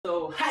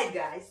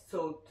guys,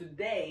 so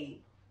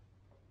today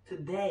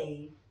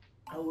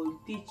I will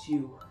teach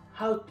you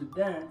how to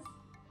dance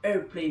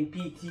airplane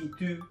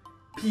PT.2,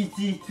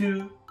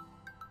 PT.2,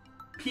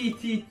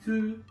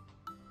 PT.2,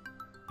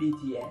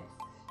 BTS.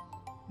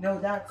 Know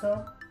that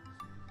song?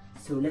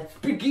 So let's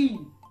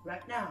begin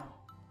right now.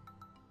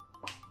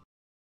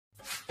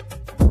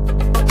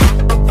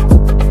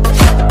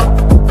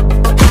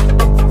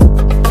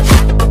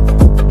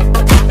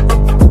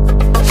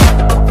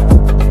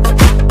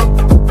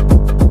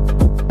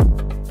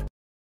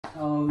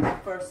 So the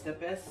first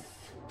step is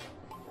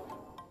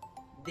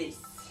this.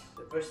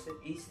 The first step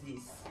is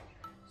this.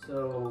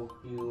 So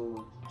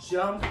you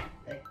jump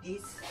like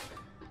this.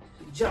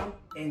 Jump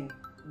and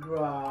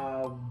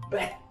grab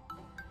it.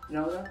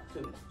 Now that?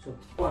 So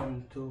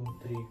 1, 2,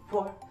 3,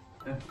 4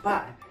 and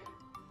 5.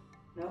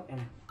 Now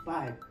and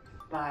 5,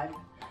 5,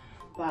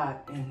 5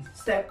 and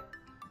step,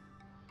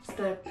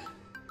 step,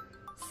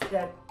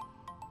 step,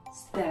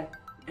 step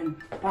and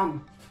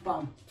bump,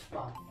 bump,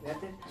 bump.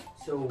 Get it?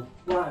 So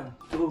 1,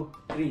 2,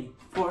 3,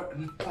 4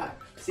 and 5,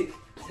 6,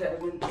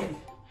 7, 8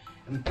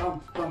 and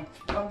bump, bump,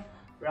 bump.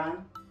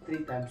 Run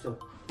 3 times. So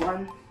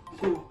 1,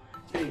 2,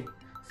 3.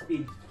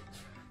 Speed.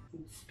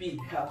 Speed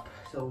help.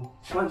 So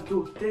 1,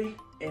 2, 3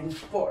 and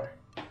 4.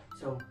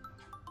 So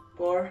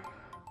 4.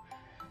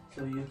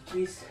 So you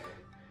twist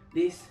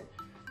this.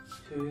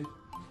 So you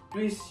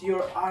twist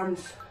your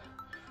arms.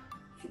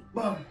 So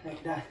boom,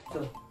 like that.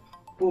 So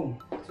boom.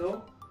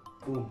 So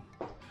boom.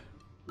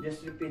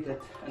 Just repeat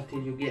it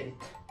until you get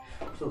it.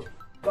 So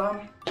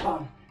bum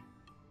bum.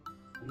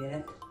 Get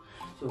it?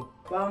 So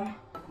bum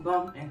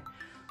bum and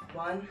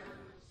 1,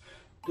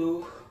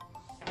 2,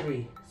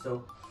 3.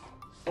 So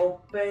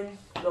open,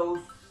 close,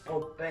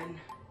 open.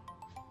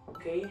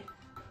 Okay.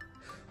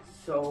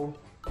 So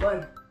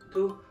 1,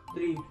 2,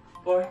 3,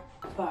 4,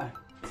 5,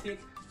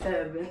 6,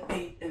 7,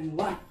 8 and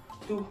 1,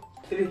 2,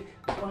 3,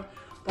 4,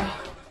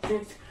 5,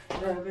 6,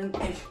 7,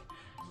 8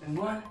 and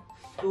 1,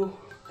 2,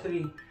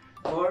 3,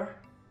 4.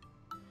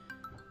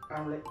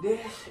 Arm like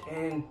this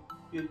and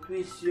you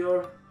twist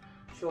your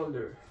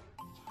shoulder.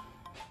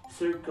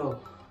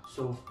 Circle.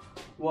 So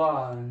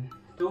 1,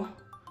 2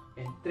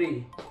 and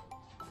 3.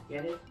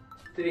 Get it?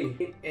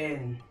 3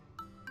 and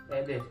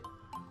like this.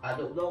 I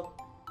don't know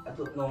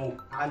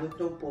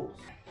pose.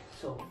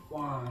 So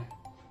 1,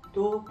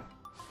 2,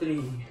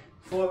 3,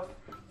 4,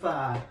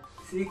 5,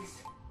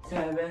 6,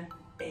 7,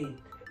 8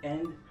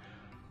 and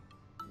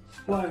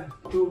 1,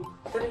 2,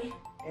 3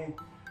 and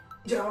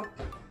jump,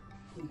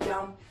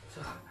 jump.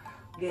 So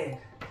again.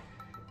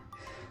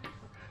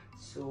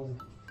 So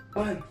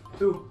 1,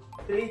 2,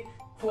 3,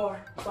 4,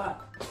 5,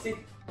 6,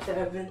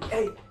 7,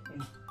 8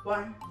 and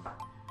 1,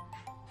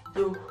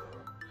 2,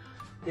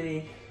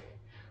 3,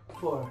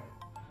 4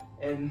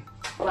 and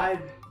 5,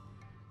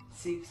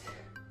 6,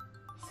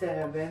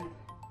 7,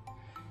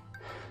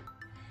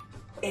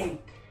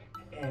 8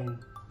 and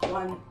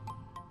 1.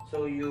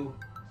 So you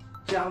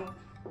jump.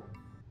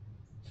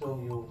 So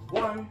you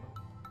 1,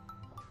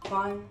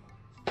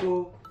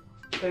 2,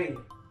 3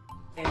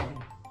 and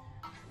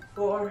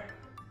 4.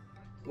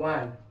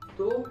 1,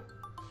 2,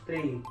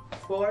 3,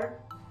 4,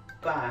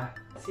 5,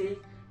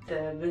 6,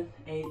 7,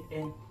 8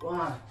 and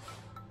 1,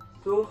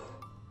 2,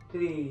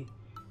 3,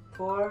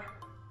 4,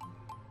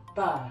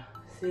 5,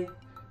 6,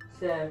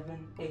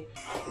 7, 8.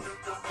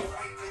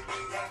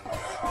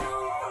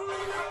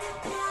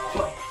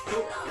 1,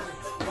 2,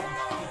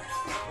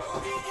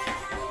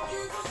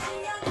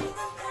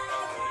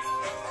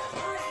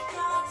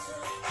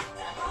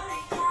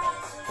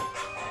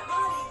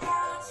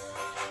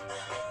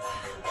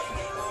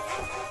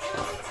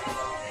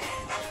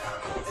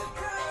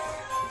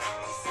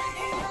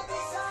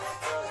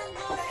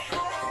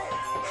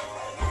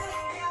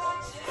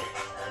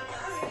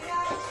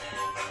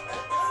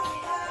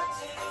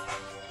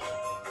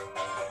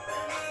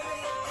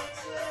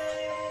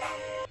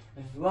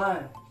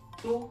 1,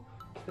 2,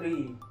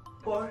 3,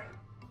 4,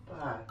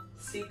 5,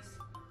 6,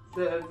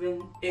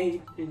 7,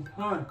 8 and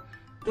 1,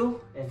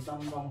 2 and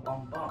bum bum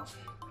bum bum.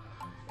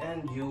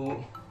 And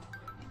you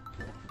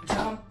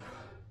jump.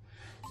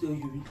 So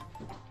you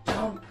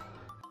jump.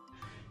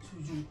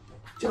 So you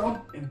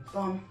jump and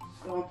bum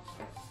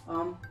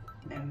bum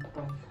and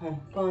bum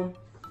bum bum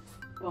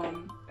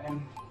bum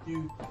and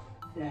you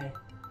like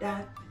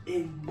that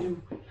and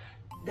you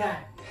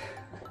that.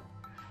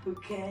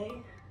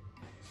 Okay?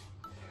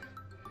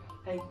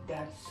 Like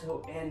that.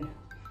 So and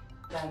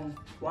then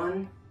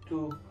 1,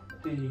 2,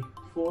 3,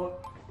 4,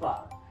 5,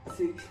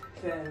 6,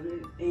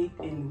 7, 8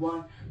 and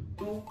 1,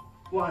 2,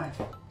 1,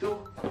 2,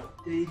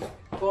 3,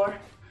 4,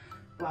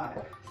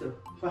 5. So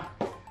 5,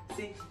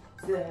 6,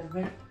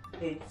 7,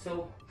 8.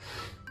 So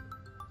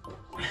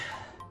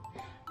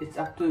it's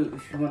up to you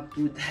if you want to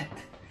do that.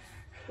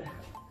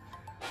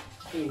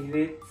 Okay,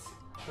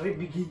 let's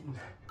begin.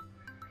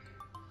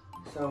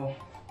 So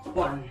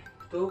 1,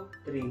 2,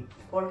 3,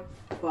 4,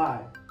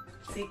 5,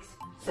 6,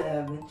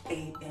 7,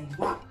 8 and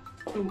 1,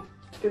 2,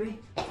 3,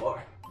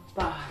 4,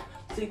 5,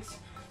 6,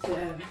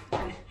 7,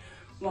 8,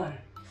 1,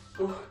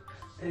 2,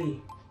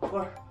 3,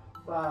 4,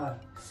 5,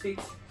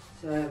 6,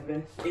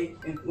 7, 8,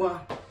 and 1,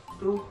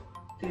 2,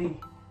 3,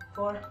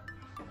 4,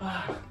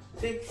 5,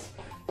 6,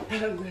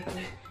 7,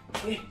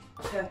 8,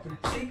 7,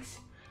 6,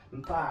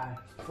 and 5,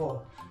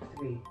 4,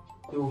 3,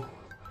 2,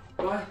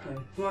 1, and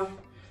 1,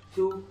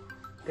 2,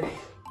 3,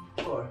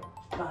 4,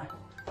 5,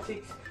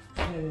 6,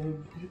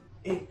 7,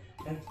 8,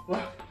 and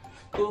 1,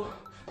 2,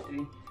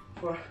 3,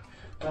 4,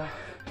 5,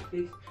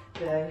 6,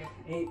 7,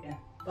 8, and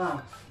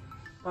pump,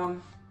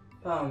 pump,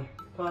 pump,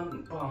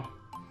 pump, pump,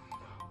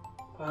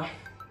 pump,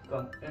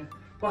 pump, and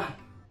 1,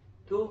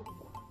 2,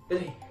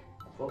 3,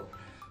 4,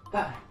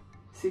 5,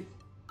 6,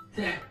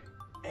 7,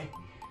 8,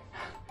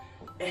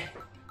 and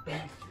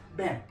bam,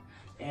 bam,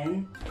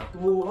 and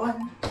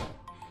 1.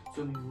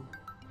 So you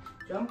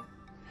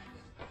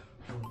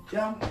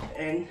jump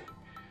and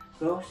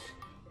close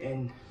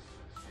and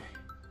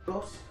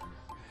close.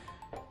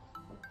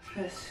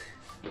 Yes,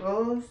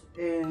 close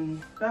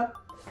and up.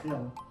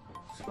 No,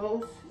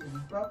 close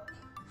and up.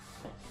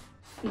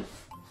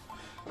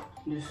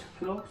 Just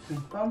close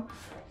and pump,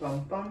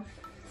 pump, pump.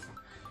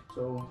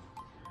 So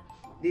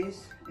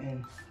this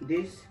and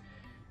this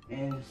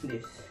and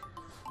this.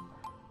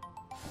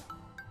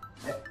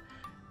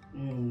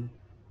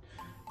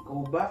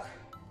 Go back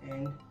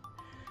and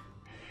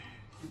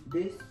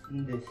this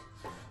and this.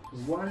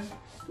 1,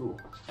 2.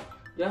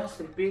 Just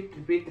repeat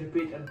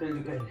until you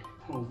get it.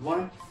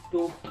 1,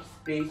 2,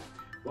 3,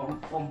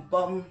 pump, pump,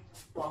 pump,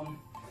 pump,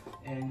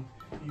 and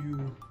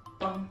you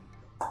pump,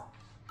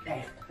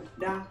 left,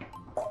 down.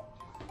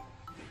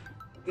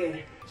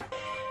 Okay.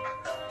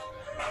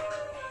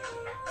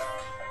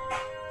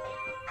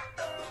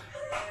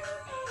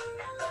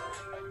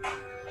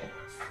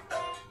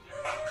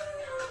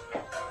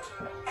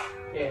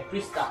 Yeah,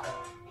 please stop.